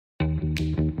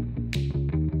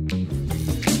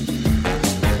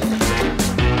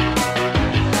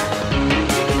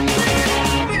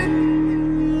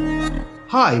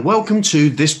Hi, welcome to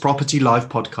This Property Live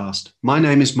podcast. My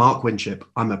name is Mark Winship.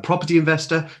 I'm a property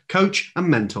investor, coach, and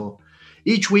mentor.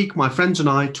 Each week, my friends and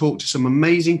I talk to some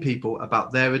amazing people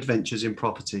about their adventures in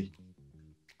property.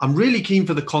 I'm really keen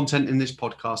for the content in this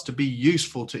podcast to be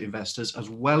useful to investors as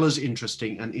well as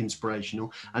interesting and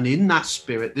inspirational. And in that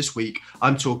spirit, this week,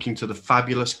 I'm talking to the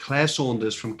fabulous Claire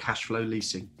Saunders from Cashflow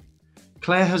Leasing.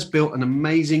 Claire has built an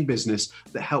amazing business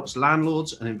that helps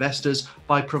landlords and investors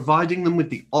by providing them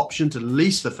with the option to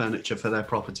lease the furniture for their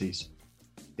properties.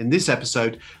 In this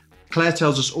episode, Claire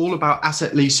tells us all about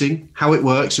asset leasing, how it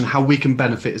works, and how we can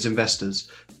benefit as investors.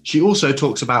 She also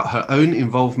talks about her own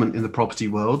involvement in the property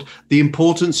world, the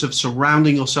importance of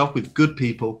surrounding yourself with good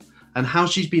people, and how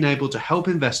she's been able to help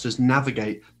investors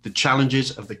navigate the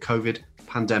challenges of the COVID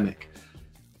pandemic.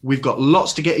 We've got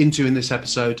lots to get into in this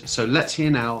episode, so let's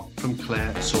hear now from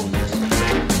Claire Saunders.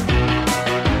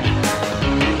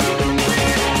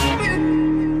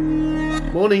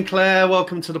 Morning, Claire.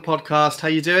 Welcome to the podcast. How are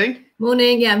you doing?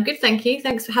 Morning. Yeah, I'm good. Thank you.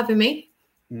 Thanks for having me.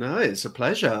 No, it's a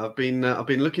pleasure. I've been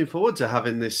looking forward to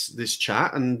having this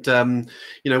chat, and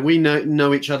we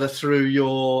know each other through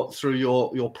your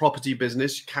property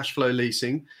business, Cashflow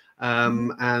Leasing,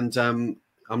 and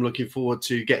I'm looking forward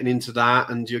to getting into that,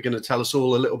 and you're going to tell us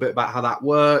all a little bit about how that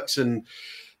works and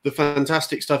the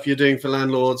fantastic stuff you're doing for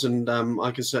landlords. And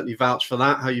I can certainly vouch for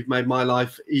that, how you've made my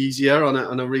life easier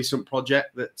on a recent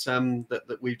project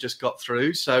that we've just got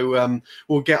through. So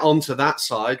we'll get on to that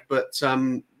side. But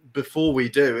before we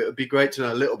do, it would be great to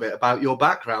know a little bit about your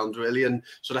background, really, and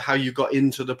sort of how you got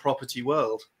into the property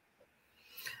world.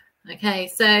 Okay,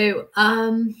 so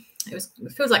it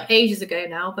feels like ages ago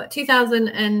now, but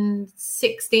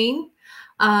 2016,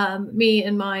 me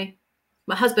and my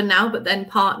husband now, but then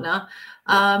partner,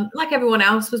 like everyone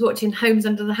else, was watching Homes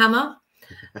Under the Hammer,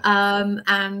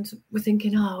 and we're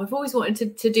thinking, we've always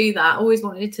wanted to do that, always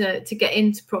wanted to get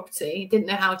into property, didn't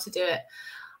know how to do it.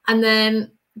 And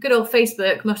then good old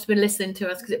Facebook must have been listening to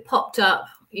us because it popped up,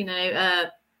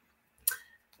 an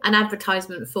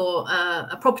advertisement for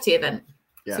a property event.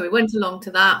 Yeah. So we went along to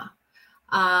that.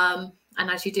 And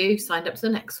as you do, signed up to the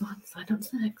next one.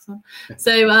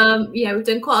 So, we've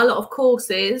done quite a lot of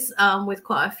courses with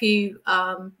quite a few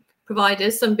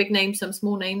providers, some big names, some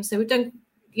small names. So we've done,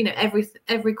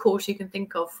 every course you can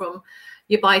think of, from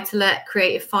your buy-to-let,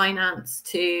 creative finance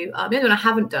to the only one I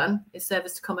haven't done is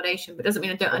serviced accommodation, but doesn't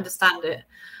mean I don't understand it.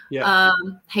 Yeah.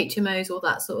 HMOs, all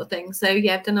that sort of thing. So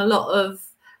yeah, I've done a lot of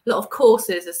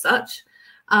courses as such.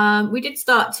 We did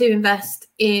start to invest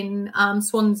in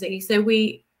Swansea. So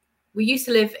we used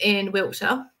to live in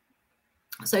Wiltshire.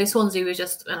 So Swansea was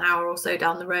just an hour or so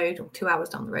down the road, or 2 hours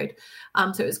down the road.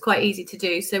 So it was quite easy to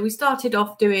do. So we started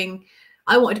off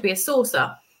I wanted to be a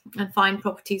sourcer and find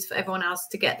properties for everyone else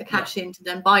to get the cash in to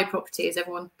then buy property, as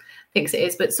everyone thinks it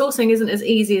is. But sourcing isn't as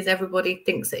easy as everybody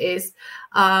thinks it is.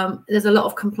 There's a lot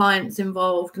of compliance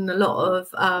involved and a lot of...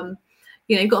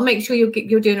 you've got to make sure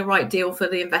you're doing a right deal for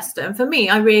the investor. And for me,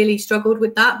 I really struggled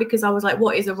with that because I was like,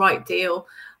 what is a right deal?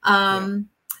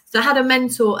 So I had a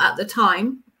mentor at the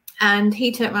time, and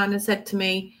he turned around and said to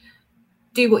me,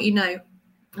 do what you know.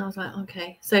 I was like,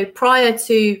 okay. So prior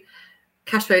to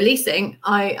Cashflow Leasing,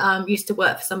 I used to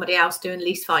work for somebody else doing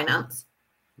lease finance.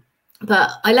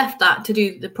 But I left that to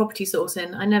do the property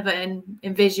sourcing. I never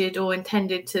envisioned or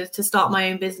intended to start my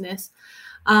own business.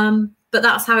 But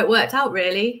that's how it worked out,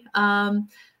 really. So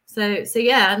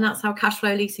yeah, and that's how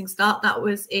Cashflow Leasing started. That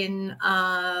was in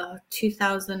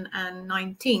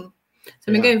 2019. So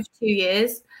I've been going for 2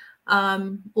 years,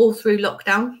 all through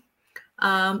lockdown.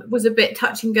 It was a bit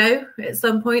touch and go at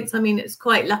some points. I mean, it's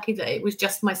quite lucky that it was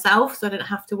just myself, so I didn't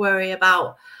have to worry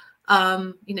about,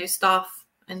 staff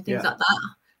and things like that.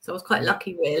 So I was quite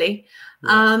lucky, really.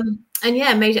 And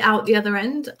made it out the other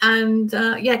end, and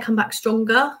come back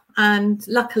stronger. And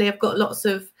luckily, I've got lots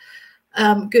of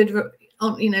good,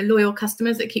 loyal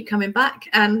customers that keep coming back.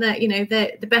 And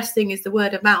the best thing is the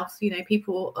word of mouth.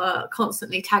 People are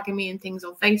constantly tagging me in things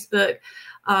on Facebook,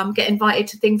 get invited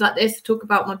to things like this to talk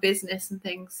about my business and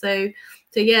things. So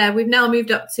yeah, we've now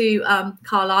moved up to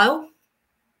Carlisle.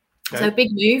 Okay. So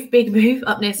big move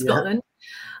up near Scotland.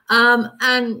 We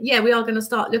are going to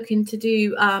start looking to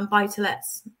do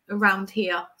buy-to-lets around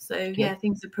here. So okay.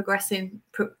 Things are progressing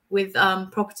with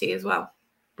property as well.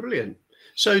 Brilliant.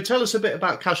 So tell us a bit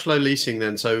about Cashflow Leasing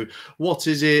then. So what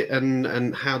is it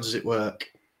and how does it work?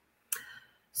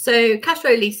 So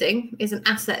Cashflow Leasing is an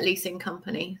asset leasing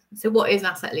company. So what is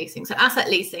asset leasing? So asset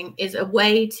leasing is a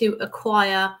way to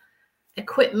acquire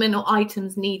equipment or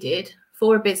items needed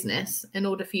for a business in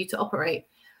order for you to operate.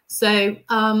 So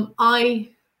I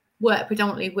work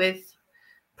predominantly with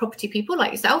property people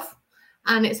like yourself.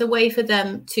 and it's a way for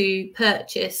them to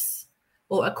purchase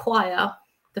or acquire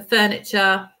the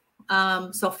furniture,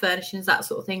 soft furnishings, that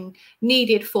sort of thing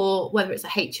needed for whether it's a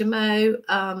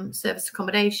HMO, service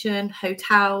accommodation,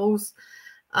 hotels,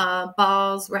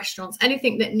 bars, restaurants,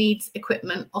 anything that needs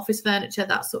equipment, office furniture,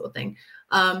 that sort of thing.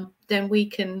 Then we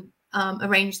can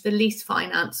arrange the lease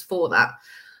finance for that.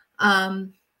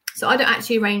 So I don't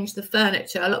actually arrange the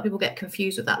furniture. A lot of people get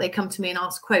confused with that. They come to me and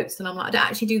ask quotes, and I'm like, I don't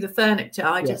actually do the furniture.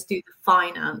 I just do the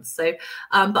finance. So,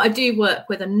 but I do work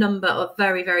with a number of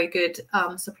very, very good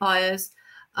suppliers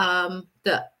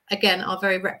that, again, are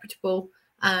very reputable,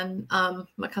 and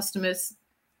my customers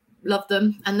love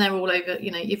them, and they're all over.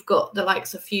 You've got the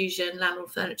likes of Fusion,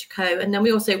 Landlord Furniture Co., and then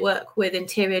we also work with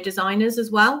interior designers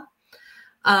as well,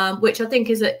 which I think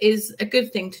is a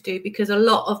good thing to do, because a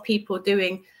lot of people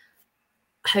doing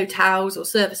hotels or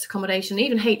service accommodation,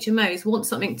 even HMOs, want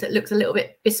something that looks a little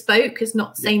bit bespoke. It's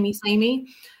not samey.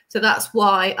 So that's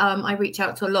why I reach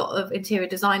out to a lot of interior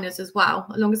designers as well.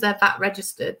 As long as they're VAT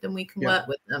registered, then we can work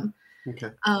with them. Okay.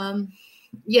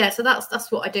 So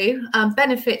that's what I do.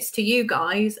 Benefits to you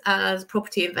guys as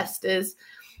property investors.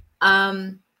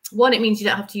 One, it means you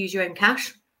don't have to use your own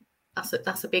cash.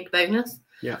 That's a big bonus.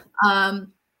 Yeah.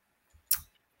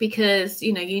 Because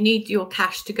you need your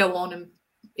cash to go on and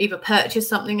either purchase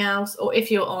something else, or if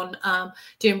you're on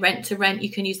doing rent to rent, you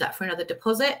can use that for another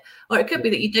deposit. Or it could be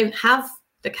that you don't have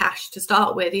the cash to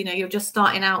start with. You're just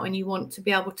starting out and you want to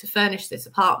be able to furnish this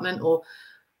apartment or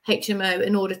HMO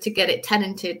in order to get it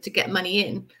tenanted to get money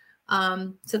in.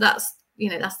 So that's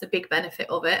the big benefit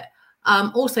of it.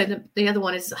 Also, the other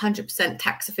one is 100%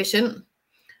 tax efficient.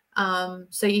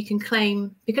 So you can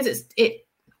claim, because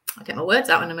I'll get my words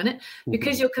out in a minute,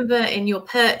 because you're converting your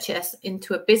purchase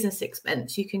into a business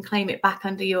expense, you can claim it back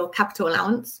under your capital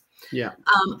allowance. Yeah.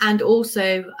 And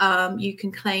also you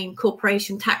can claim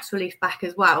corporation tax relief back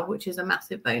as well, which is a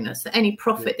massive bonus. So any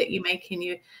profit that you make in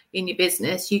your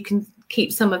business, you can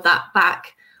keep some of that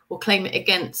back or claim it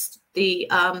against the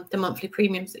monthly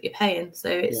premiums that you're paying. So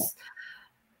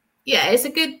it's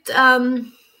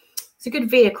a good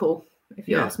vehicle, if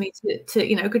you ask me, to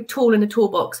a good tool in the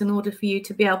toolbox in order for you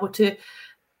to be able to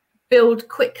build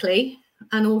quickly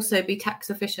and also be tax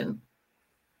efficient.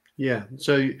 Yeah.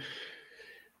 So,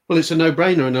 well, it's a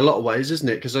no-brainer in a lot of ways, isn't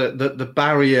it? Because the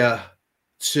barrier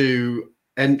to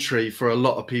entry for a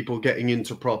lot of people getting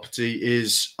into property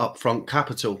is upfront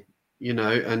capital,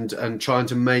 and trying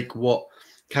to make what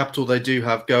capital they do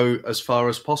have go as far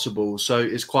as possible. So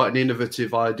it's quite an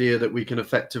innovative idea that we can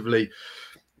effectively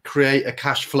create a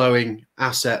cash flowing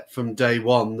asset from day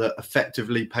one that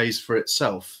effectively pays for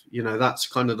itself. That's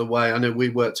kind of the way. I know we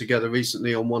worked together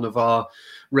recently on one of our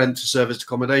rent to service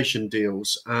accommodation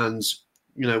deals, and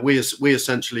we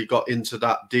essentially got into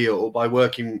that deal by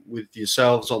working with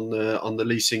yourselves on the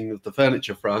leasing of the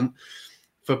furniture front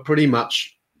for pretty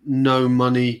much no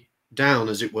money down,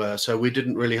 as it were. So we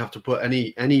didn't really have to put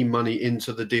any money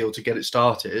into the deal to get it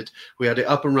started. We had it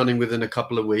up and running within a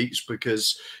couple of weeks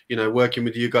because working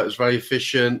with you guys was very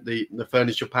efficient. The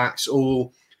furniture packs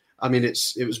all,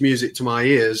 it was music to my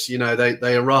ears.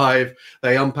 They arrive,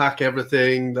 they unpack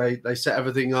everything, they set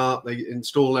everything up, they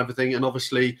install everything, and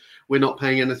obviously we're not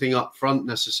paying anything up front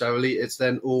necessarily. It's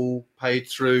then all paid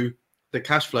through the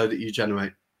cash flow that you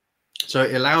generate. So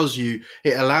it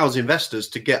allows investors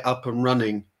to get up and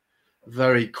running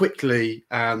very quickly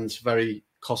and very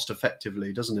cost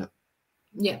effectively, doesn't it?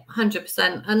 Yeah,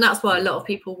 100%. And that's why a lot of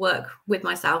people work with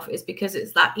myself, is because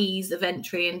it's that ease of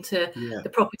entry into the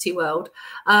property world.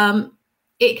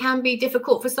 It can be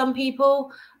difficult for some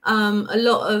people. A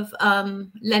lot of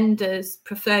lenders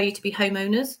prefer you to be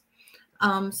homeowners.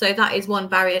 So that is one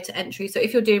barrier to entry. So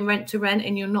if you're doing rent to rent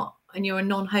and you're a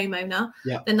non-homeowner,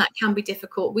 then that can be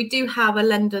difficult. We do have a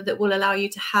lender that will allow you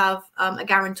to have a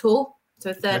guarantor, so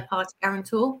a third-party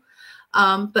guarantor.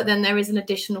 But then there is an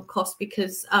additional cost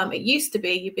because it used to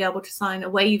be you'd be able to sign a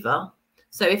waiver.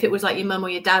 So if it was like your mum or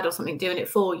your dad or something doing it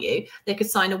for you, they could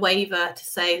sign a waiver to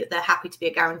say that they're happy to be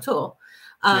a guarantor.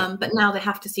 But now they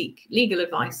have to seek legal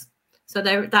advice. So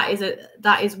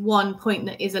that is one point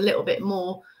that is a little bit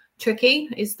more tricky,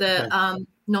 is the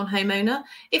non-homeowner.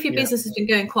 If your business has been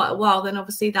going quite a while, then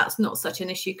obviously that's not such an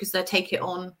issue because they take it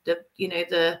on the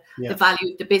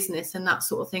value of the business and that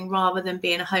sort of thing, rather than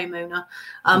being a homeowner.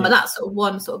 But that's sort of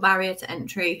one sort of barrier to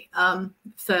entry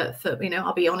for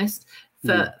I'll be honest,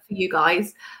 for you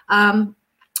guys.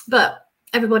 But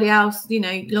everybody else,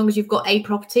 as long as you've got a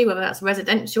property, whether that's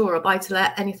residential or a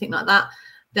buy-to-let, anything like that,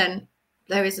 then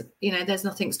there is, there's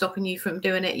nothing stopping you from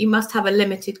doing it. You must have a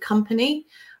limited company.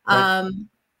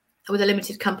 With a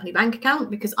limited company bank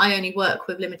account, because I only work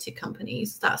with limited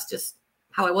companies. That's just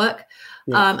how I work.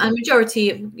 And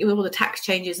majority with all the tax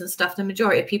changes and stuff, the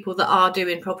majority of people that are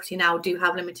doing property now do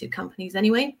have limited companies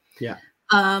anyway. Yeah.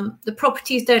 The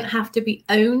properties don't have to be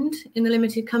owned in the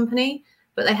limited company,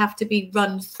 but they have to be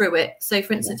run through it. So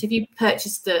for instance, if you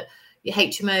purchased your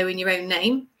HMO in your own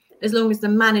name, as long as the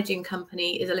managing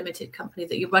company is a limited company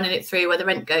that you're running it through where the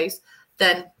rent goes,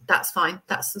 then that's fine.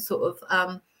 That's the sort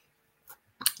of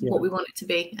what we want it to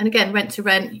be. And again, rent to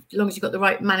rent, as long as you've got the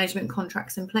right management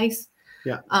contracts in place,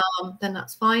 then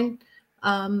that's fine.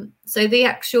 So the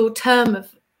actual term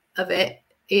of it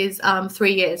is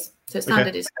 3 years. So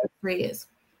standard is 3 years.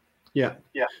 Yeah.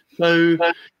 So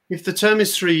if the term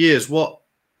is 3 years,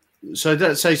 so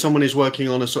let's say someone is working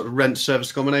on a sort of rent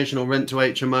service accommodation or rent to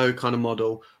HMO kind of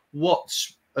model, what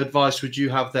advice would you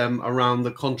have them around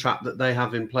the contract that they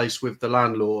have in place with the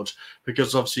landlord?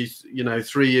 Because obviously,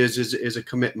 3 years is a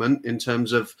commitment in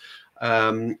terms of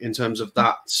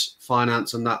that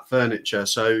finance and that furniture.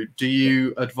 So do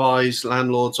you advise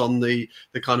landlords on the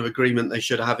kind of agreement they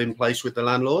should have in place with the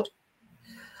landlord?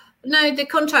 No, the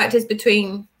contract is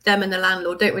between them and the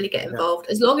landlord. Don't really get involved.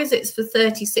 As long as it's for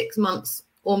 36 months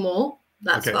or more,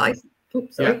 that's fine.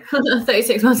 Oops, sorry.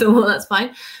 36 months or more, that's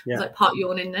fine. It's like part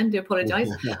yawning then, do apologise.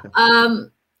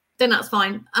 Then that's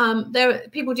fine.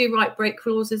 People do write break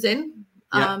clauses in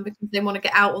because they want to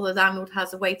get out, or the landlord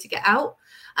has a way to get out,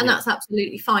 and that's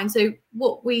absolutely fine. So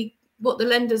what the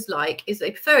lenders like is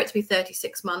they prefer it to be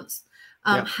 36 months.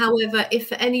 However, if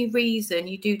for any reason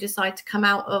you do decide to come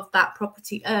out of that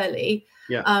property early,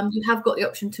 you have got the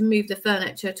option to move the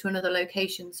furniture to another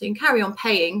location. So you can carry on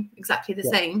paying exactly the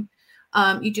same.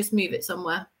 You just move it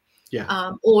somewhere.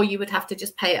 Or you would have to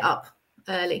just pay it up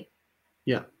early.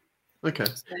 Yeah. Okay.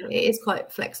 So it is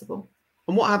quite flexible.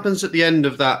 And what happens at the end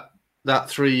of that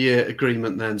 3 year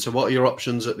agreement then? So what are your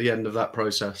options at the end of that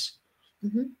process?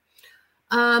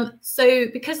 So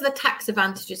because of the tax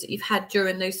advantages that you've had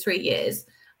during those 3 years,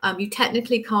 you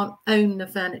technically can't own the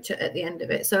furniture at the end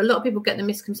of it. So a lot of people get the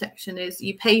misconception is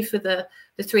you pay for the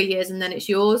 3 years and then it's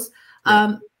yours.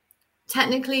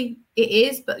 Technically it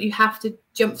is, but you have to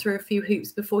jump through a few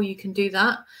hoops before you can do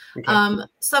that.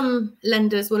 Some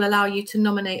lenders will allow you to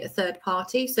nominate a third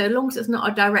party. So long as it's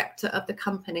not a director of the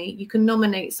company, you can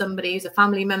nominate somebody who's a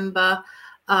family member,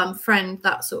 friend,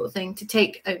 that sort of thing, to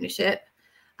take ownership.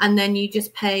 And then you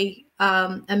just pay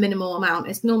a minimal amount.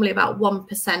 It's normally about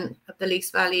 1% of the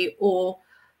lease value, or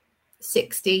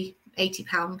 60,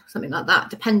 £80, something like that,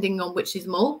 depending on which is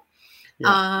more.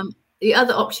 The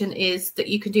other option is that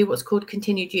you can do what's called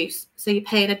continued use. So you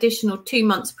pay an additional 2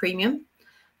 months premium,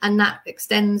 and that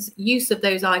extends use of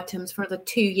those items for another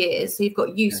 2 years. So you've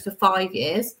got use for 5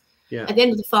 years. At the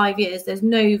end of the 5 years, there's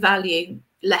no value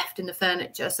left in the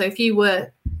furniture. So if you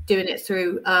were doing it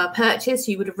through purchase,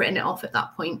 you would have written it off at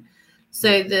that point.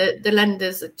 So the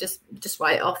lenders just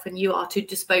write it off, and you are to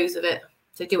dispose of it.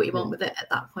 So do what you want with it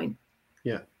at that point.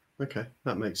 Yeah. Okay,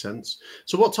 that makes sense.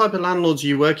 So what type of landlords are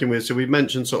you working with? So we've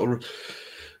mentioned sort of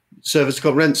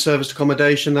rent service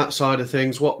accommodation, that side of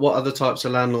things. What other types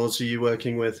of landlords are you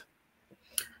working with?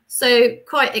 So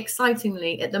quite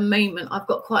excitingly at the moment, I've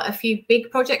got quite a few big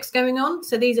projects going on.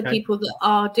 So these are people that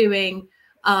are doing,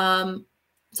 so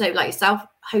like yourself,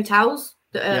 hotels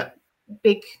that are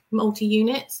big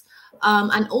multi-units.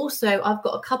 And also I've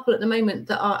got a couple at the moment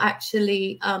that are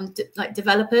actually like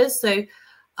developers. So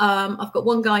I've got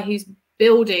one guy who's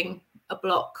building a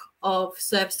block of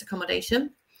serviced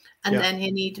accommodation, and then he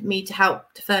need me to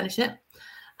help to furnish it.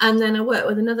 And then I work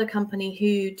with another company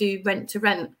who do rent to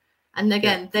rent, and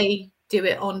again they do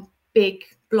it on big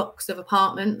blocks of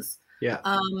apartments.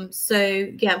 So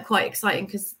I'm quite exciting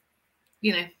because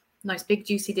nice big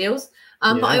juicy deals.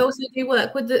 But I also do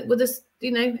work with this.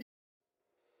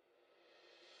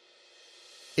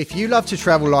 If you love to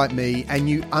travel like me and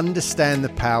you understand the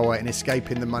power in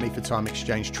escaping the money for time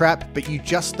exchange trap, but you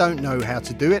just don't know how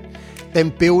to do it, then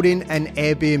building an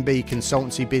Airbnb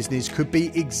consultancy business could be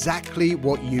exactly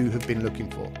what you have been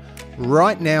looking for.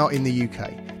 Right now in the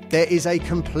UK, there is a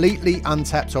completely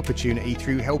untapped opportunity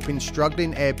through helping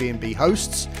struggling Airbnb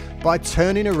hosts by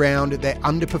turning around their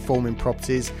underperforming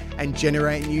properties and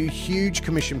generating you huge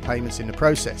commission payments in the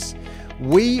process.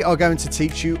 We are going to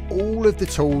teach you all of the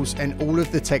tools and all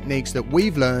of the techniques that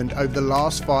we've learned over the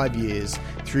last 5 years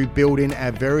through building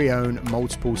our very own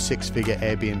multiple six-figure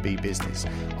Airbnb business,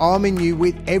 arming you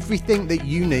with everything that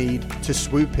you need to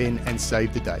swoop in and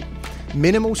save the day.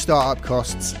 Minimal startup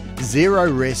costs,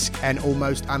 zero risk, and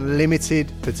almost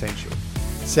unlimited potential.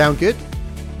 Sound good?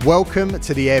 Welcome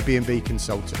to the Airbnb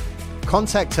Consultant.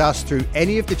 Contact us through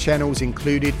any of the channels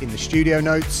included in the studio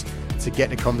notes to get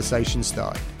the conversation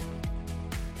started.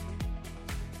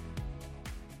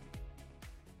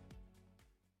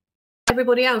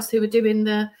 everybody else who are doing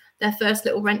their first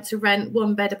little rent to rent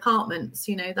 1-bed apartments,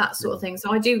 that sort of thing.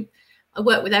 So I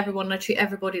work with everyone and I treat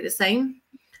everybody the same.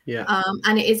 Yeah.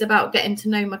 And it is about getting to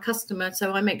know my customer.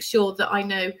 So I make sure that I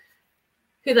know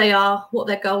who they are, what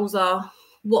their goals are,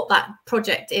 what that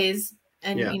project is,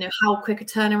 and how quick a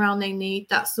turnaround they need,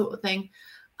 that sort of thing.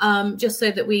 Just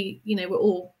so that we're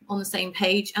all on the same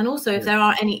page. And also if there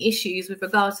are any issues with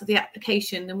regards to the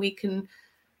application, then we can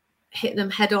hit them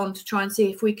head on to try and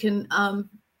see if we can,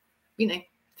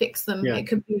 fix them. Yeah. It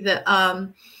could be that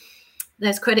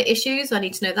there's credit issues. I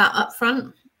need to know that up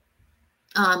front.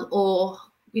 Or,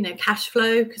 cash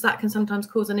flow, because that can sometimes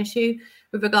cause an issue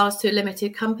with regards to a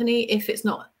limited company. If it's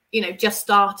not, just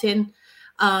starting,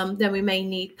 then we may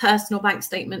need personal bank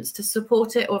statements to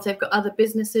support it, or if they've got other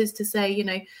businesses to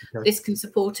say, this can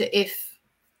support it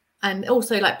and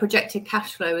also like projected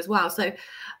cash flow as well. So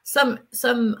some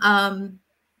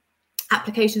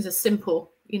applications are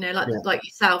simple, like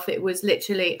yourself, it was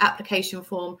literally application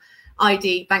form,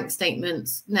 ID, bank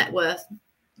statements, net worth.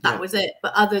 That was it.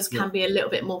 But others can be a little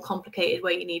bit more complicated,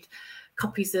 where you need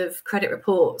copies of credit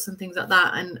reports and things like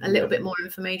that, and a little bit more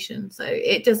information. So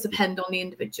it does depend on the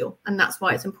individual, and that's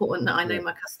why it's important that I know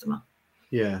my customer.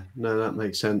 Yeah, no, that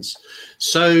makes sense.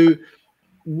 So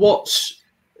what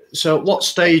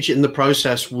stage in the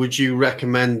process would you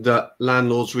recommend that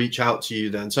landlords reach out to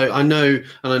you then? So I know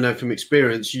from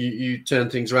experience, you turn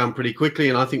things around pretty quickly,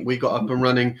 and I think we got up and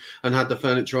running and had the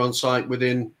furniture on site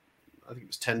within, I think it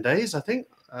was 10 days,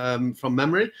 from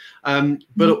memory.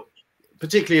 But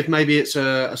particularly if maybe it's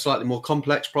a slightly more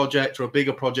complex project or a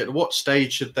bigger project, at what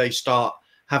stage should they start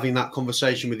having that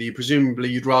conversation with you? Presumably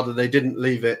you'd rather they didn't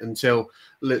leave it until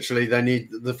literally they need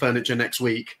the furniture next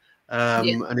week,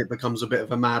 and it becomes a bit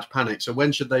of a mad panic. So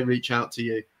when should they reach out to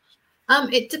you?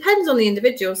 It depends on the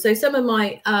individual. So some of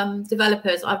my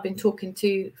developers I've been talking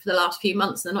to for the last few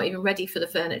months, they're not even ready for the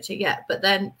furniture yet, but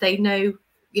then they know,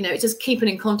 it's just keeping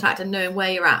in contact and knowing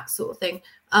where you're at, sort of thing.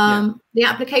 The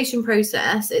application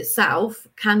process itself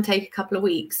can take a couple of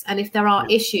weeks. And if there are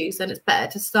issues, then it's better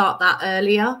to start that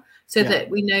earlier, so that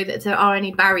we know that if there are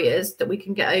any barriers, that we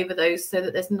can get over those, so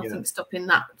that there's nothing stopping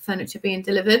that furniture being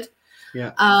delivered.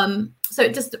 So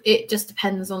it just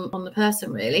depends on the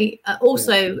person, really.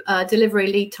 Delivery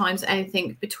lead times,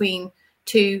 anything between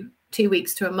two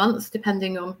weeks to a month,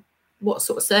 depending on what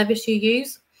sort of service you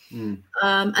use.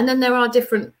 And then there are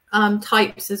different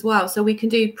types as well. So we can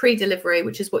do pre-delivery,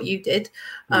 which is what you did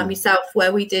yourself,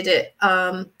 where we did it,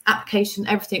 application,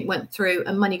 everything went through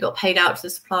and money got paid out to the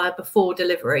supplier before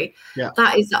delivery.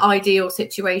 That is the ideal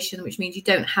situation, which means you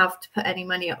don't have to put any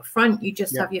money up front. You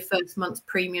just have your first month's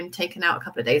premium taken out a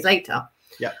couple of days later.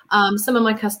 Some of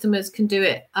my customers can do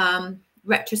it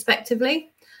retrospectively,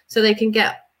 so they can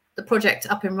get the project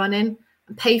up and running,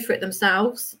 pay for it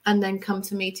themselves, and then come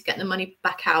to me to get the money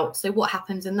back out. So what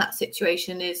happens in that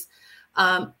situation is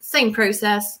same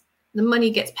process, the money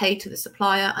gets paid to the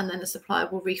supplier, and then the supplier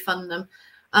will refund them.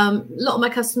 A lot of my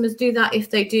customers do that if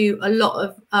they do a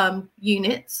lot of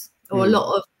units or a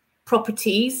lot of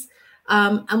properties.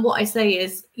 And what I say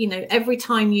is, every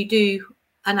time you do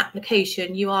an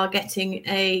application, you are getting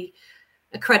a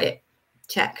credit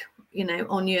check,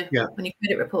 on your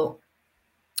credit report.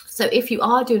 So if you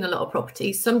are doing a lot of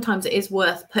properties, sometimes it is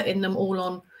worth putting them all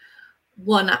on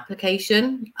one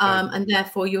application, and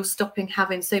therefore you're stopping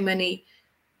having so many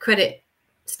credit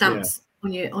stamps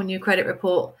on your credit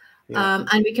report.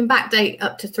 And we can backdate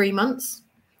up to 3 months.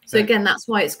 So again, that's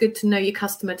why it's good to know your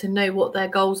customer, to know what their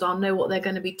goals are, know what they're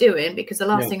going to be doing, because the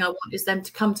last thing I want is them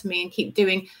to come to me and keep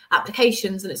doing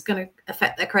applications, and it's going to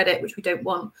affect their credit, which we don't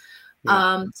want.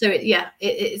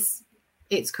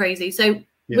 It's crazy. So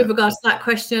with regards to that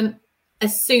question,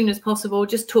 as soon as possible,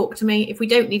 just talk to me. If we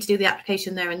don't need to do the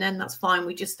application there and then, that's fine.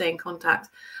 We just stay in contact.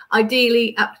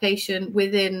 Ideally, application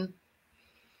within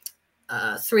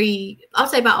I'll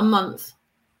say about a month.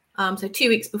 So 2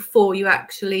 weeks before you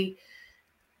actually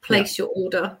place your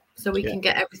order, so we can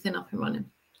get everything up and running.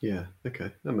 Yeah,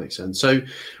 okay, that makes sense. So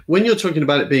when you're talking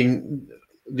about it being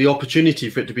the opportunity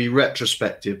for it to be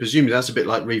retrospective, presumably that's a bit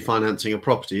like refinancing a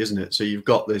property, isn't it? So you've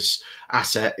got this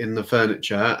asset in the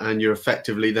furniture, and you're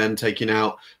effectively then taking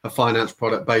out a finance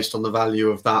product based on the value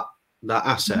of that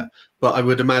asset. But I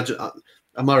would imagine,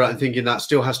 am I right in thinking that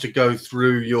still has to go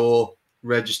through your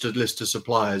registered list of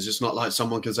suppliers? It's not like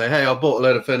someone can say, hey, I bought a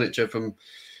load of furniture from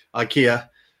IKEA,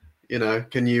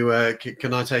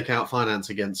 can I take out finance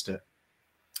against it?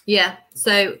 Yeah,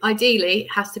 so ideally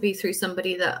it has to be through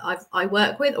somebody that I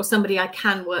work with, or somebody I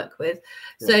can work with.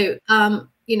 So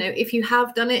if you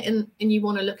have done it and you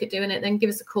want to look at doing it, then give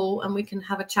us a call and we can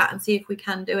have a chat and see if we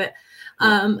can do it.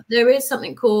 There is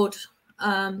something called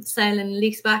sale and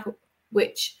leaseback,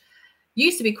 which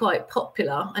used to be quite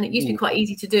popular and it used to be quite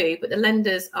easy to do, but the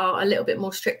lenders are a little bit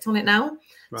more strict on it now.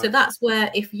 Right. So that's where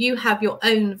if you have your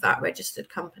own VAT registered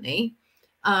company,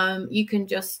 you can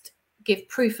just give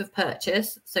proof of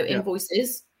purchase, so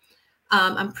invoices,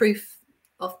 and proof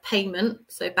of payment,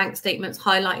 so bank statements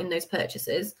highlighting those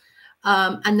purchases,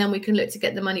 and then we can look to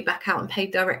get the money back out and pay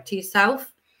direct to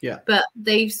yourself. But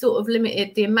they've sort of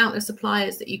limited the amount of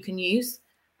suppliers that you can use,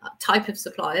 type of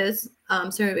suppliers.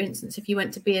 So for instance, if you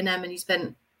went to B&M and you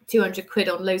spent 200 quid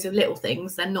on loads of little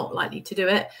things, they're not likely to do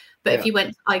it. But if you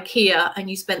went to IKEA and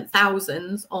you spent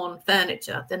thousands on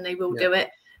furniture, then they will do it.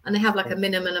 And they have like a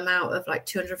minimum amount of like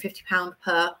 £250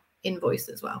 per invoice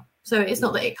as well. So it's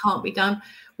not that it can't be done.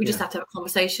 We just have to have a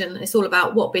conversation. It's all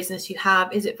about what business you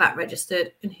have. Is it VAT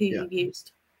registered and who you've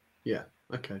used? Yeah.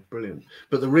 Okay, brilliant.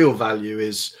 But the real value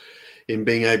is in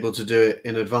being able to do it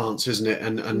in advance, isn't it?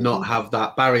 And not have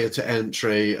that barrier to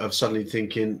entry of suddenly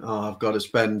thinking, oh, I've got to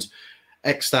spend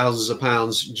X thousands of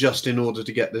pounds just in order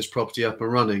to get this property up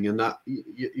and running. And that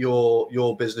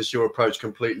your business, your approach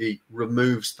completely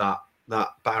removes that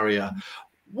barrier.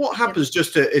 What happens,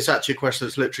 it's actually a question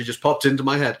that's literally just popped into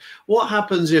my head. What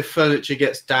happens if furniture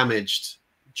gets damaged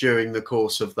during the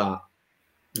course of that?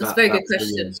 That's a very good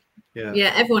question.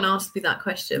 Yeah, everyone asks me that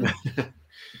question.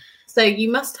 So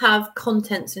you must have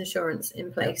contents insurance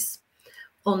in place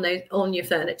on your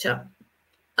furniture,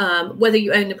 whether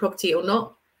you own the property or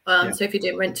not. So if you're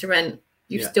doing rent to rent,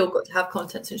 you've still got to have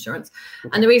contents insurance.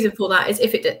 And the reason for that is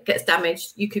if it gets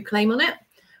damaged, you could claim on it.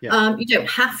 You don't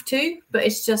have to, but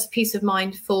it's just peace of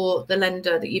mind for the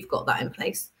lender that you've got that in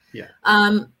place.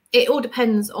 It all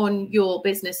depends on your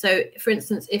business. So for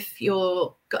instance, if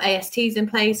you've got ASTs in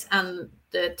place and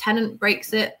the tenant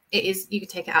breaks it, you can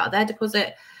take it out of their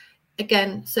deposit.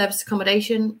 Again, service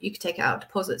accommodation, you could take it out of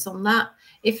deposits on that.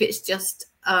 If it's just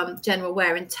general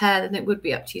wear and tear, then it would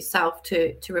be up to yourself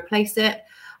to replace it.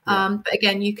 But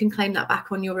again, you can claim that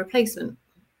back on your replacement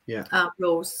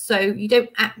rules. So you don't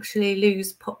actually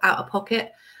lose out of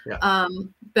pocket.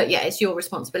 But it's your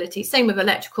responsibility. Same with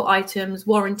electrical items,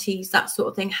 warranties, that sort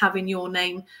of thing, having your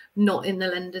name, not in the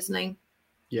lender's name.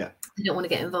 They don't want to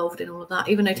get involved in all of that,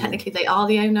 even though technically they are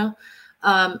the owner.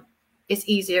 It's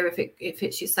easier if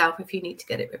it's yourself if you need to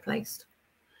get it replaced.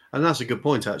 And that's a good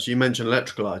point, actually. You mentioned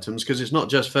electrical items because it's not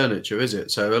just furniture, is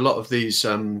it? So a lot of these,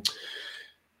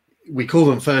 we call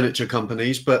them furniture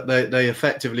companies, but they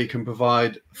effectively can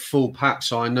provide full packs.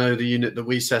 So I know the unit that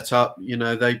we set up,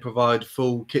 they provide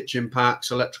full kitchen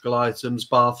packs, electrical items,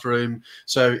 bathroom.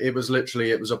 So it was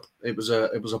literally, it was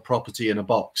a property in a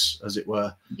box, as it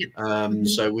were.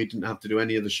 So we didn't have to do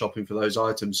any of the shopping for those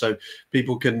items. So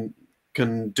people can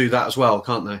do that as well,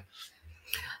 can't they?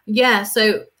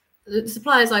 So the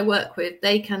suppliers I work with,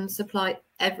 they can supply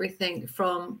everything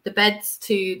from the beds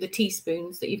to the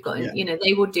teaspoons that you've got in,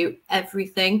 they will do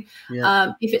everything.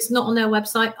 If it's not on their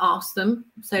website, ask them.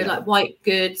 So like white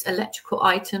goods, electrical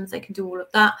items, they can do all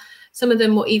of that. Some of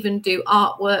them will even do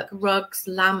artwork, rugs,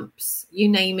 lamps, you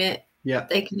name it.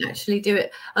 They can actually do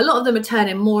it. A lot of them are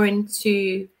turning more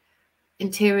into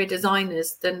interior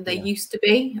designers than they used to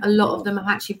be. A lot of them have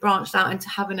actually branched out into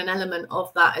having an element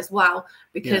of that as well,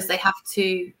 because they have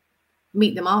to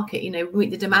meet the market,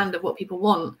 meet the demand of what people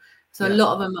want. So a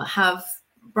lot of them have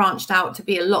branched out to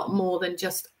be a lot more than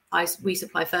just we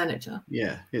supply furniture.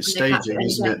 It's staging,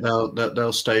 isn't it?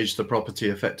 They'll stage the property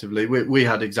effectively. We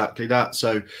had exactly that.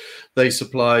 So they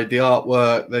supplied the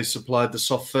artwork, they supplied the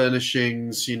soft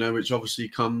furnishings, which obviously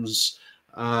comes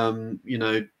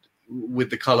with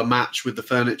the color match with the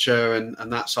furniture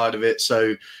and that side of it.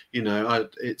 So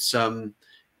it's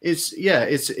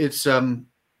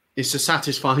a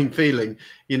satisfying feeling,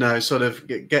 sort of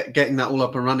getting that all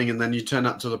up and running, and then you turn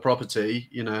up to the property,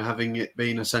 having it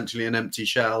been essentially an empty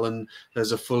shell, and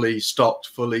there's a fully stocked,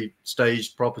 fully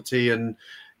staged property, and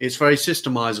it's very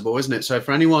systemizable, isn't it? So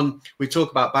for anyone, we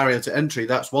talk about barrier to entry,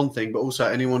 that's one thing, but also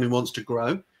anyone who wants to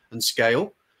grow and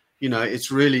scale,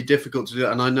 it's really difficult to do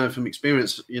that. And I know from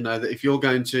experience, that if you're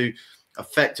going to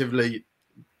effectively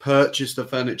purchase the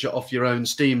furniture off your own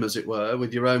steam, as it were,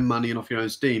 with your own money and off your own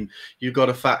steam, you've got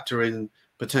to factor in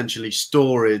potentially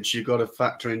storage, you've got to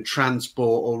factor in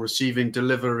transport or receiving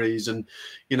deliveries, and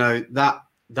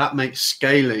that makes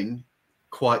scaling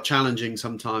quite challenging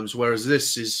sometimes, whereas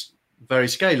this is very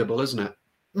scalable, isn't it?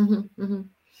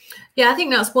 I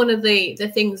think that's one of the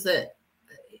things that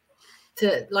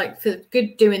for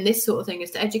good doing this sort of thing is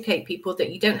to educate people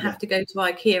that you don't have to go to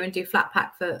IKEA and do flat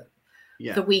pack for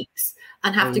weeks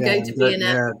and have to go to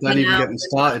B&M. Don't even get me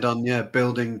started on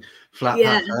building flat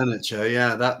pack furniture.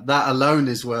 That alone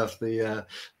is worth the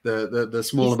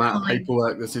small amount of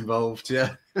paperwork that's involved.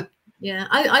 Yeah,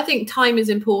 I think time is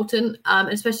important,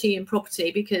 especially in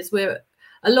property, because a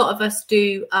lot of us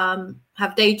do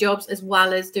have day jobs as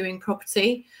well as doing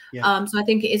property. Yeah. So I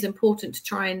think it is important to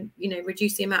try and,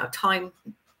 reduce the amount of time,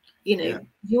 if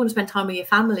you want to spend time with your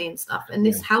family and stuff. And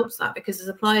this helps that, because the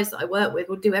suppliers that I work with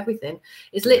will do everything.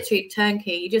 It's literally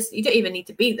turnkey. You don't even need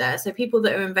to be there. So people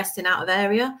that are investing out of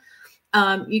area,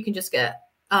 you can just get,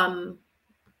 letting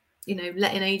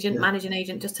agent, managing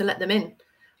agent, just to let them in.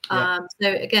 So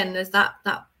again, there's that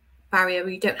barrier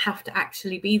where you don't have to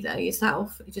actually be there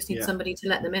yourself. You just need somebody to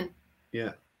let them in.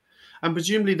 Yeah. And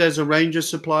presumably there's a range of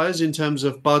suppliers in terms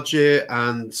of budget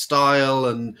and style,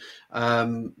 and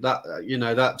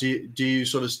that do you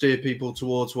sort of steer people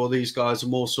towards, well, these guys are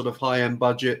more sort of high-end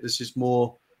budget, this is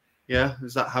more,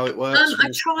 is that how it works? I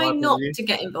try not to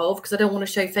get involved, because I don't want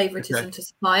to show favoritism to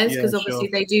suppliers, because obviously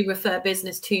they do refer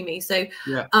business to me. So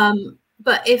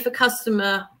but if a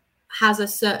customer has a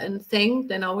certain thing,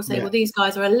 then I will say, well, these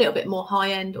guys are a little bit more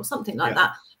high end or something like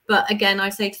that. But again, I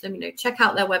say to them, check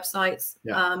out their websites,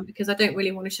 because I don't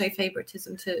really want to show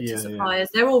favoritism to suppliers.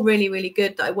 They're all really, really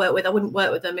good that I work with. I wouldn't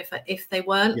work with them if they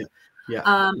weren't.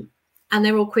 And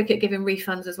they're all quick at giving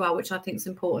refunds as well, which I think is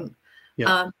important.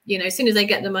 As soon as they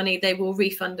get the money, they will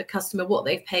refund the customer what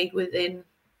they've paid within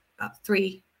about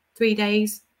three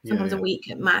days, sometimes a week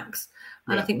at max.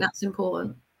 And I think that's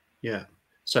important.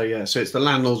 So it's the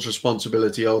landlord's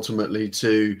responsibility ultimately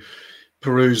to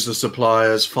peruse the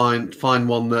suppliers, find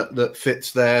one that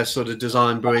fits their sort of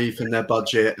design brief and their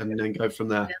budget, and then go from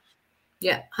there.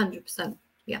 100%.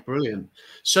 Brilliant.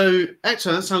 So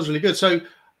excellent. That sounds really good. So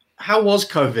how was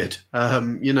COVID?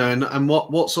 And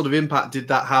what sort of impact did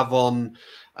that have on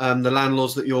the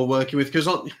landlords that you're working with? Because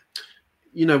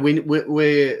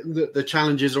the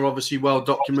challenges are obviously well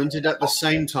documented. At the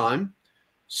same time,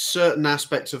 certain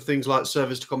aspects of things like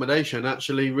serviced accommodation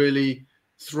actually really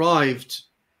thrived.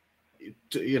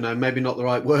 Maybe not the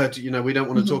right word. We don't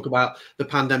want to talk about the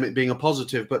pandemic being a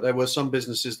positive, but there were some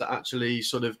businesses that actually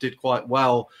sort of did quite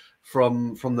well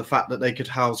from the fact that they could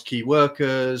house key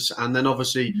workers. And then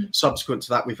obviously subsequent to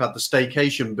that, we've had the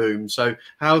staycation boom. So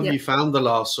how have you found the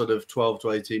last sort of 12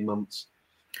 to 18 months?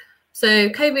 So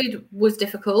COVID was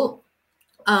difficult.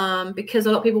 Because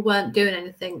a lot of people weren't doing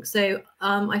anything. So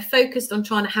I focused on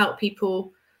trying to help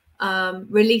people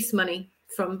release money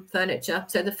from furniture.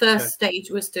 So the first stage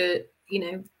was to,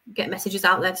 get messages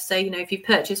out there to say, if you've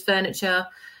purchased furniture,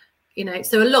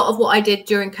 so a lot of what I did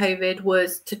during COVID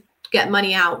was to get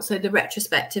money out. So the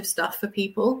retrospective stuff for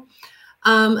people.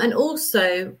 And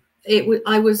also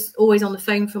I was always on the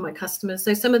phone for my customers.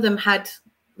 So some of them had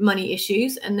money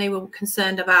issues and they were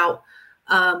concerned about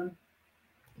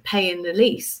paying the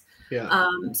lease.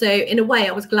 So in a way,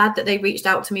 I was glad that they reached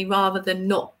out to me rather than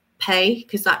not pay,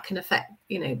 because that can affect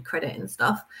credit and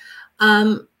stuff.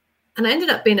 And I ended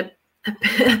up being a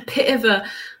bit of a,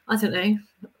 I don't know,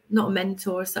 not a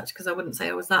mentor as such, because I wouldn't say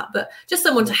I was that, but just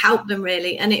someone to help them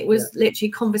really. And it was literally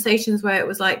conversations where it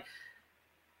was like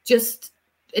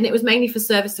and it was mainly for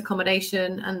serviced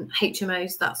accommodation and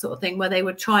HMOs, that sort of thing, where they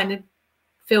were trying to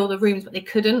fill the rooms but they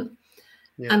couldn't.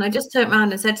 And I just turned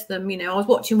around and said to them, I was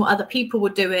watching what other people were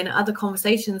doing, other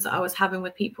conversations that I was having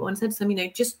with people, and said to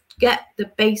them, just get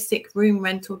the basic room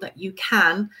rental that you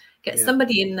can, get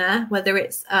somebody in there, whether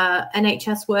it's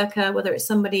NHS worker, whether it's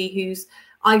somebody who's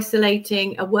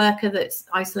isolating, a worker that's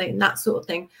isolating, that sort of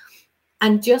thing,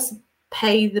 and just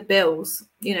pay the bills.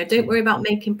 Don't worry about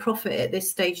making profit at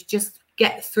this stage, just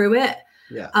get through it.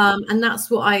 And that's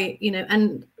what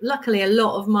and luckily a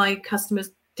lot of my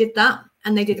customers did that.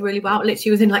 And they did really well.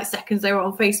 Literally within like seconds, they were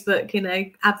on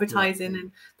Facebook, advertising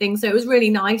and things. So it was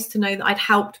really nice to know that I'd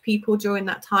helped people during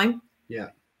that time.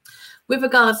 With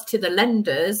regards to the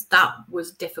lenders, that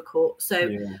was difficult.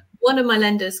 So one of my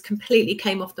lenders completely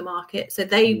came off the market. So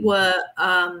they were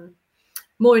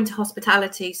more into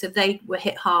hospitality. So they were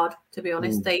hit hard, to be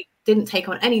honest. They didn't take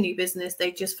on any new business.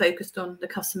 They just focused on the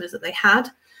customers that they had.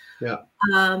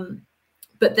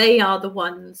 But they are the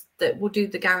ones that will do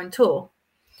the guarantor.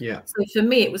 So for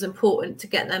me, it was important to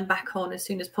get them back on as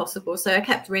soon as possible. So I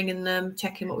kept ringing them,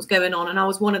 checking what was going on. And I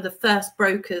was one of the first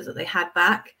brokers that they had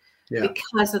back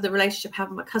because of the relationship I had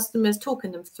with my customers,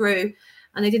 talking them through.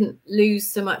 And they didn't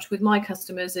lose so much with my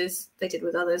customers as they did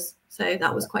with others. So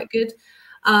that was quite good.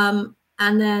 And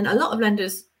then a lot of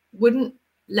lenders wouldn't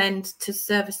lend to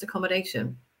serviced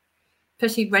accommodation,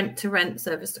 especially rent-to-rent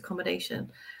serviced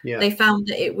accommodation. They found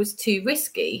that it was too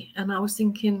risky. And I was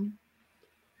thinking,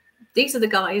 these are the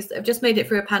guys that have just made it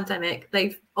through a pandemic.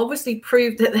 They've obviously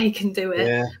proved that they can do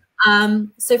it.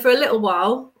 So for a little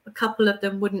while, a couple of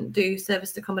them wouldn't do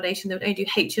serviced accommodation. They would only do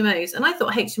HMOs. And I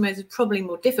thought HMOs was probably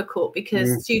more difficult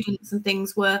because students and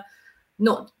things were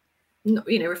not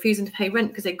refusing to pay rent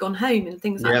because they'd gone home and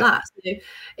things like that. So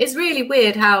it's really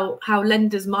weird how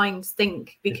lenders' minds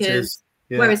think, because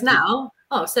whereas now,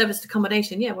 serviced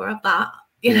accommodation, we'll have that,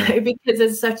 you know, because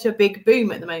there's such a big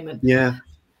boom at the moment. Yeah.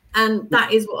 And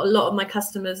that is what a lot of my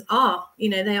customers are. You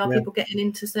know, they are people getting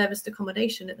into serviced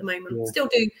accommodation at the moment. Yeah. Still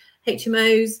do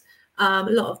HMOs, a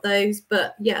lot of those,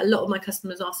 but a lot of my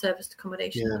customers are serviced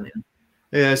accommodation at the moment.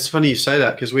 Yeah, it's funny you say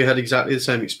that, because we had exactly the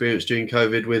same experience during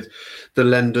COVID with the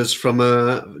lenders from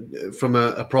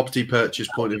a property purchase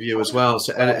point of view as well.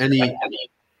 So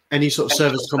any sort of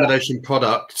service accommodation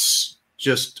products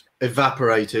just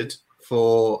evaporated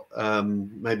for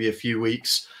maybe a few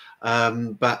weeks,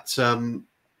 and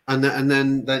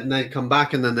then they'd come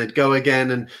back and then they'd go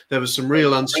again, and there was some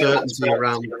real uncertainty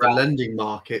around the lending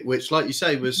market, which, like you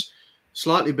say, was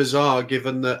slightly bizarre,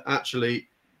 given that actually,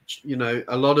 you know,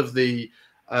 a lot of the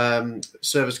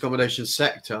service accommodation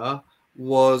sector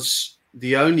was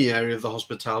the only area of the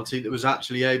hospitality that was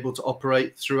actually able to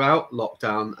operate throughout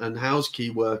lockdown, and house key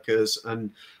workers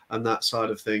and that side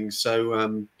of things.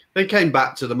 So they came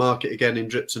back to the market again in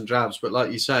drips and drabs, but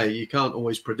like you say, you can't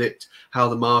always predict how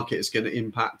the market is going to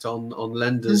impact on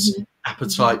lenders'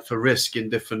 appetite for risk in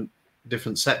different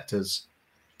sectors.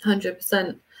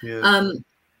 100%.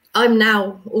 I'm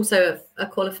now also a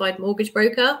qualified mortgage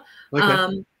broker.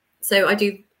 Okay. So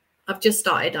I've just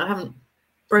started. I haven't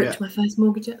broached my first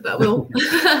mortgage yet, but I will.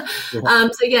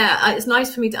 It's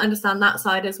nice for me to understand that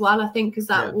side as well, I think, because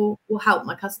that will help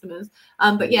my customers.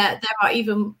 But there are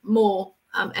even more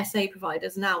SA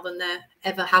providers now than there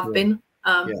ever have been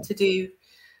to do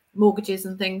mortgages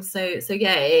and things. So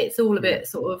it's all a bit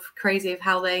sort of crazy of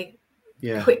how they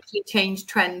quickly change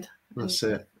trend. That's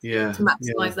it. Yeah. To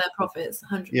maximize their profits.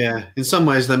 100%. Yeah. In some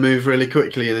ways they move really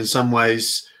quickly, and in some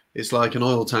ways it's like an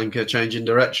oil tanker changing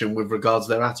direction with regards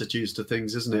to their attitudes to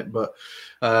things, isn't it?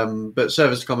 But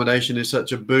service accommodation is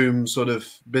such a boom sort of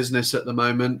business at the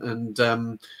moment,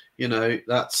 and you know,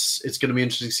 it's going to be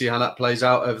interesting to see how that plays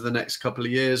out over the next couple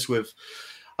of years. With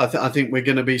I think we're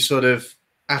going to be sort of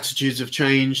attitudes have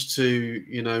changed to,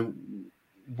 you know,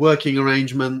 working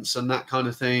arrangements and that kind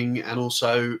of thing, and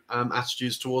also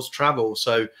attitudes towards travel.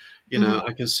 So, you know,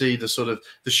 I can see the sort of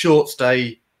the short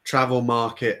stay travel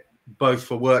market, both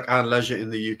for work and leisure in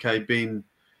the UK, being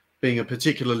a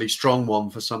particularly strong one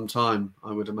for some time,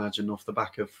 I would imagine, off the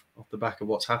back of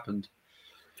what's happened.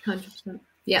 100%.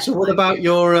 Yeah. So what about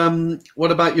your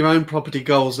own property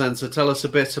goals then? So tell us a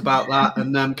bit about that,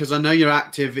 and because I know you're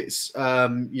active, it's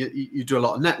you do a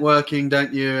lot of networking,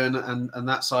 don't you, and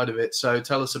that side of it. So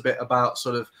tell us a bit about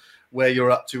sort of where you're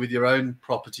up to with your own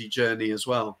property journey as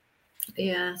well.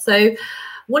 Yeah. So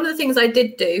one of the things I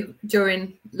did do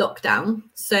during lockdown,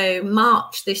 so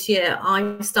March this year,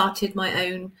 I started my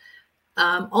own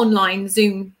online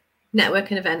Zoom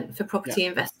networking event for property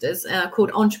investors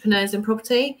called Entrepreneurs in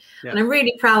Property. And I'm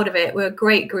really proud of it. We're a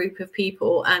great group of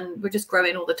people, and we're just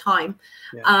growing all the time.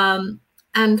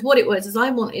 And what it was is I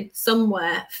wanted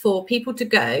somewhere for people to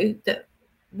go that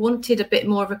wanted a bit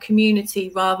more of a community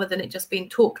rather than it just being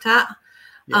talked at.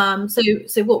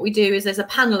 So what we do is there's a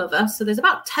panel of us. So there's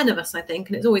about 10 of us, I think,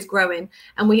 and it's always growing.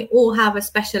 And we all have a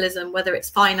specialism, whether it's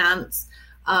finance,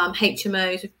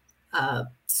 HMOs,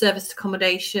 serviced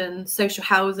accommodation, social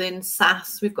housing,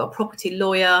 SaaS. We've got a property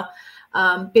lawyer,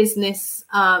 business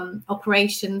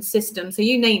operations system. So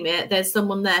you name it, there's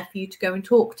someone there for you to go and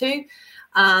talk to.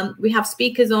 We have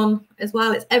speakers on as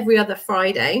well. It's every other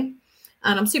Friday,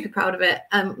 and I'm super proud of it.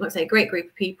 Like I say, a great group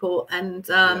of people, and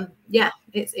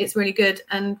it's really good,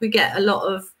 and we get a lot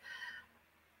of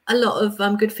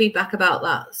good feedback about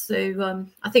that. So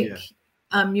I think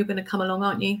you're going to come along,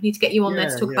 aren't you? Need to get you on there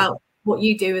to talk about what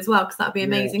you do as well, because that'd be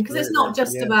amazing. Because it's not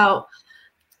just about,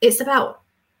 it's about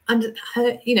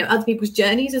other people's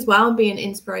journeys as well, and being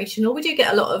inspirational. We do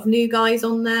get a lot of new guys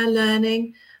on there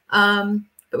learning,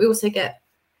 but we also get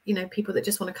people that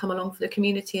just want to come along for the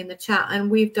community and the chat. And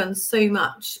we've done so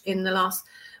much in the last.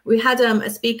 We had a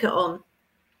speaker on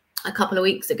a couple of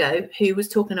weeks ago who was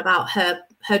talking about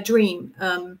her dream.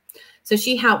 So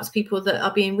she helps people that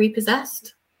are being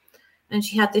repossessed, and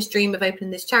she had this dream of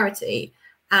opening this charity.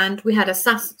 And we had a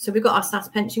SAS, so we got our SAS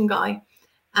pension guy,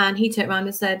 and he turned around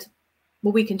and said,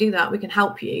 well, we can do that. We can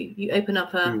help you. You open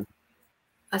up a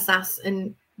SAS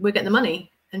and we'll get the money.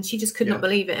 And she just could not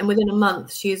believe it. And within a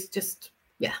month, she's just,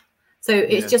 So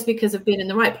it's just because of being in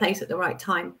the right place at the right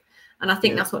time. And I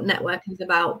think that's what networking is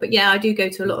about. But I do go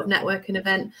to a lot of networking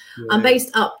events. I'm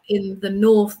based up in the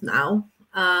north now.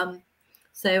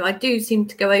 So I do seem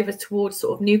to go over towards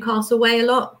sort of Newcastle way a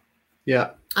lot.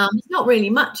 There's not really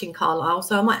much in Carlisle,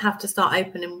 so I might have to start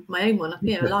opening my own one up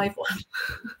here, a live one.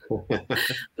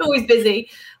 Always busy.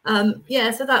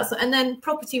 So that's, and then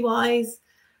property wise,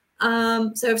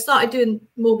 so I've started doing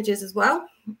mortgages as well.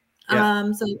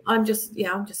 So I'm just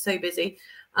so busy.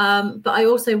 But I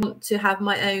also want to have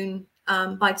my own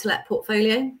buy-to-let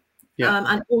portfolio.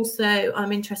 And also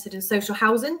I'm interested in social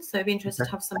housing, so I'd be interested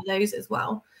to have some of those as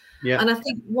well. And I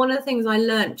think one of the things I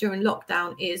learned during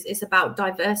lockdown is it's about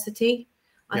diversity.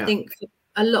 I think for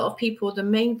a lot of people, the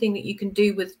main thing that you can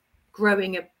do with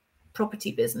growing a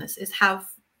property business is have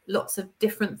lots of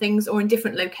different things, or in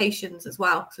different locations as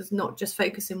well. So it's not just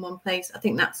focus in one place. I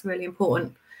think that's really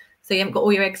important. So you haven't got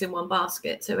all your eggs in one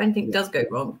basket. So if anything does go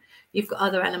wrong, you've got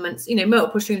other elements,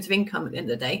 multiple streams of income at the end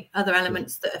of the day, other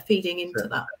elements that are feeding into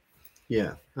that.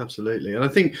 Yeah, absolutely. And I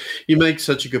think you make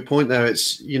such a good point there.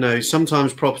 It's,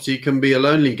 sometimes property can be a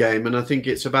lonely game. And I think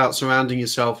it's about surrounding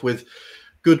yourself with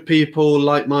good people,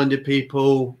 like-minded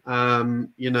people,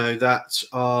 that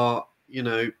are,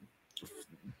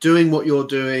 doing what you're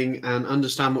doing and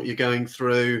understand what you're going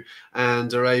through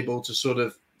and are able to sort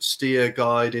of steer,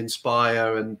 guide,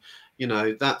 inspire. And,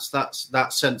 that's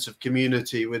that sense of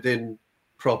community within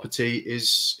property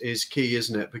is key,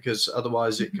 isn't it? Because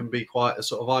otherwise it can be quite a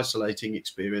sort of isolating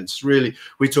experience. Really,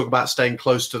 we talk about staying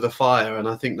close to the fire, and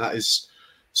I think that is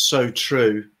so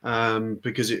true,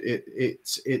 because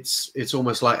it's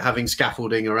almost like having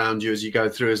scaffolding around you as you go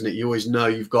through, isn't it? You always know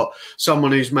you've got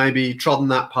someone who's maybe trodden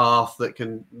that path that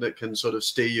can sort of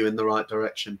steer you in the right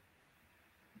direction.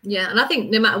 Yeah, and I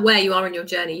think no matter where you are in your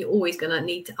journey, you're always going to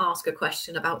need to ask a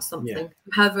question about something.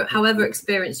 However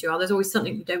experienced you are, there's always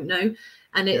something you don't know.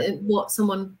 And what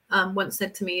someone once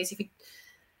said to me is,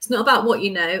 it's not about what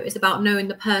you know, it's about knowing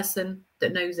the person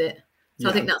that knows it. So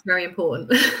I think that's very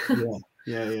important.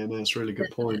 Yeah, no, that's a really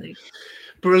good point.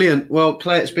 Brilliant. Well,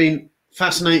 Claire, it's been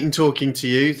fascinating talking to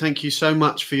you. Thank you so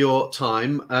much for your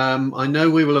time. I know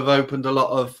we will have opened a lot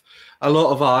of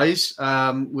eyes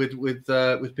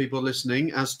with people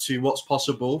listening as to what's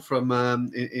possible from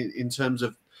in terms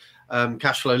of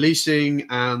cash flow leasing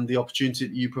and the opportunity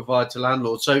that you provide to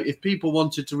landlords. So if people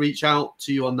wanted to reach out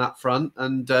to you on that front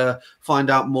and find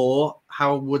out more,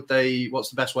 what's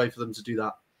the best way for them to do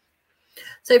that?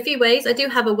 So a few ways. I do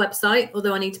have a website,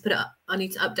 although I need to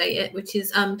update it, which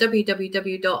is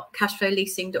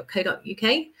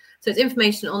www.cashflowleasing.co.uk. So it's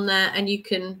information on there, and you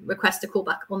can request a call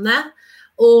back on there.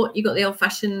 Or you've got the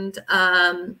old-fashioned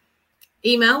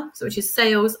email, which is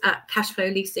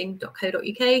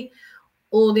sales@cashflowleasing.co.uk,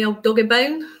 or the old dog and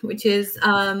bone, which is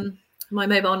my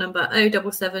mobile number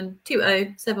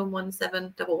 07720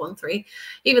 717 113.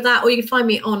 Either that, or you can find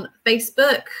me on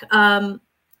Facebook.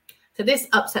 So this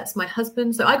upsets my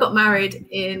husband. So I got married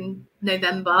in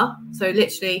November. So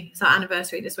literally it's our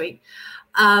anniversary this week.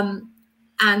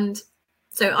 And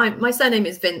so my surname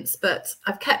is Vince, but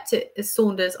I've kept it as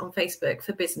Saunders on Facebook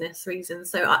for business reasons.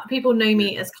 So people know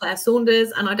me as Claire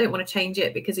Saunders, and I don't want to change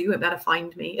it because you won't be able to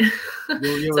find me.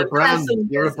 You're so a brand.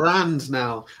 You're a brand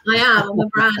now. I'm a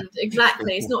brand.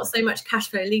 Exactly. It's not so much cash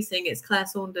flow leasing. It's Claire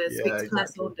Saunders. Speak to Claire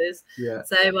Saunders. Yeah.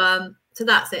 So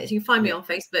that's it. You can find me on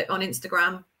Facebook, on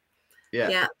Instagram.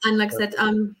 Yeah. And like I said,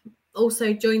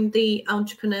 also joined the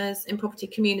Entrepreneurs in Property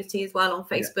community as well on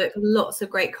Facebook. Lots of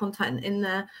great content in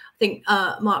there. I think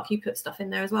Mark, you put stuff in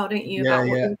there as well, don't you, about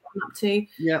what you've gone up to?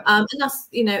 And that's,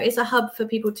 it's a hub for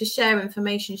people to share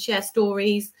information, share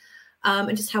stories,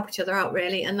 and just help each other out,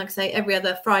 really. And like I say, every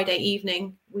other Friday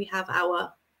evening we have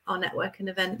our networking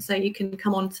event, so you can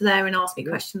come on to there and ask me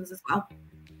questions as well.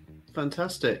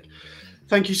 Fantastic.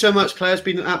 Thank you so much, Claire. It's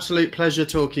been an absolute pleasure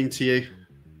talking to you.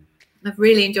 I've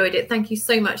really enjoyed it. Thank you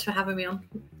so much for having me on.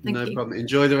 Thank you. No problem.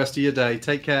 Enjoy the rest of your day.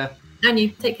 Take care. And you.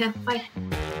 Take care. Bye.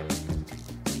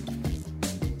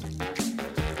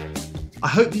 I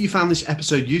hope that you found this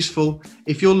episode useful.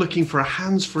 If you're looking for a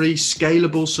hands-free,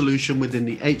 scalable solution within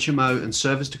the HMO and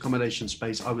serviced accommodation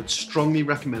space, I would strongly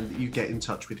recommend that you get in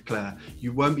touch with Claire.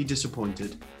 You won't be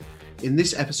disappointed. In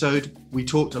this episode, we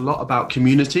talked a lot about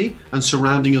community and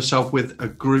surrounding yourself with a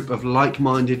group of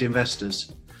like-minded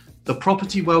investors. The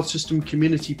Property Wealth System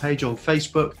community page on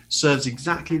Facebook serves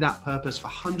exactly that purpose for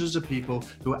hundreds of people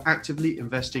who are actively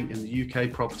investing in the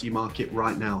UK property market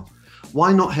right now.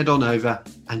 Why not head on over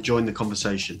and join the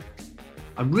conversation?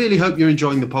 I really hope you're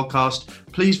enjoying the podcast.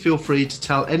 Please feel free to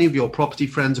tell any of your property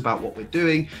friends about what we're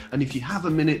doing. And if you have a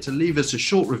minute to leave us a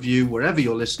short review wherever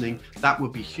you're listening, that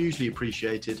would be hugely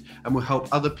appreciated and will help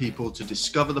other people to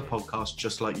discover the podcast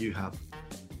just like you have.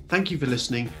 Thank you for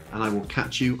listening, and I will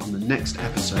catch you on the next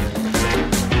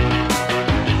episode.